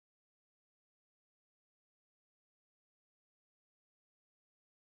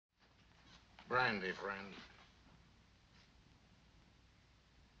Brandy, friend.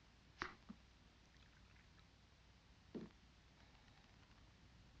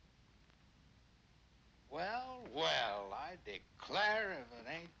 Well, well, I declare if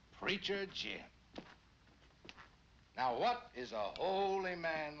it ain't Preacher Jim. Now, what is a holy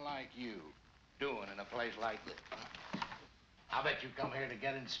man like you doing in a place like this? Huh? I bet you come here to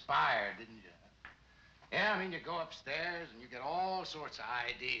get inspired, didn't you? Yeah, I mean, you go upstairs and you get all sorts of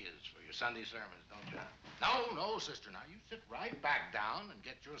ideas for your Sunday sermons, don't you? No, no, sister, now you sit right back down and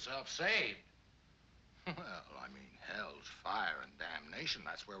get yourself saved. Well, I mean, hell's fire and damnation,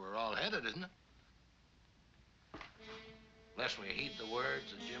 that's where we're all headed, isn't it? Lest we heed the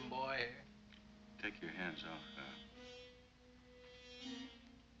words of Jim Boy here. Take your hands off her.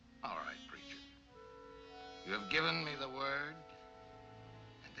 All right, preacher. You have given me the word,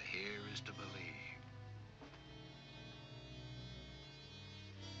 and to hear is to believe.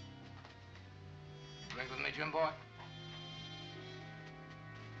 Drink with me, Jim Boy?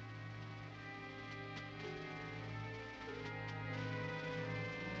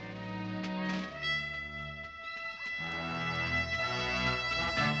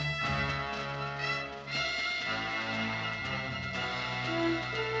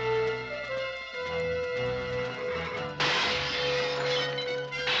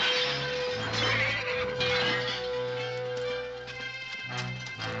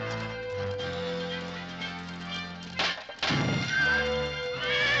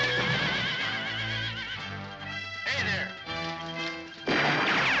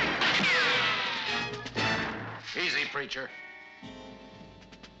 Preacher.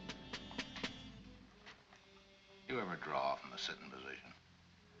 You ever draw from a sitting position?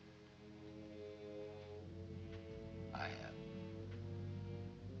 I have.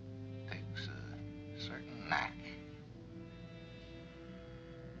 Takes a certain knack.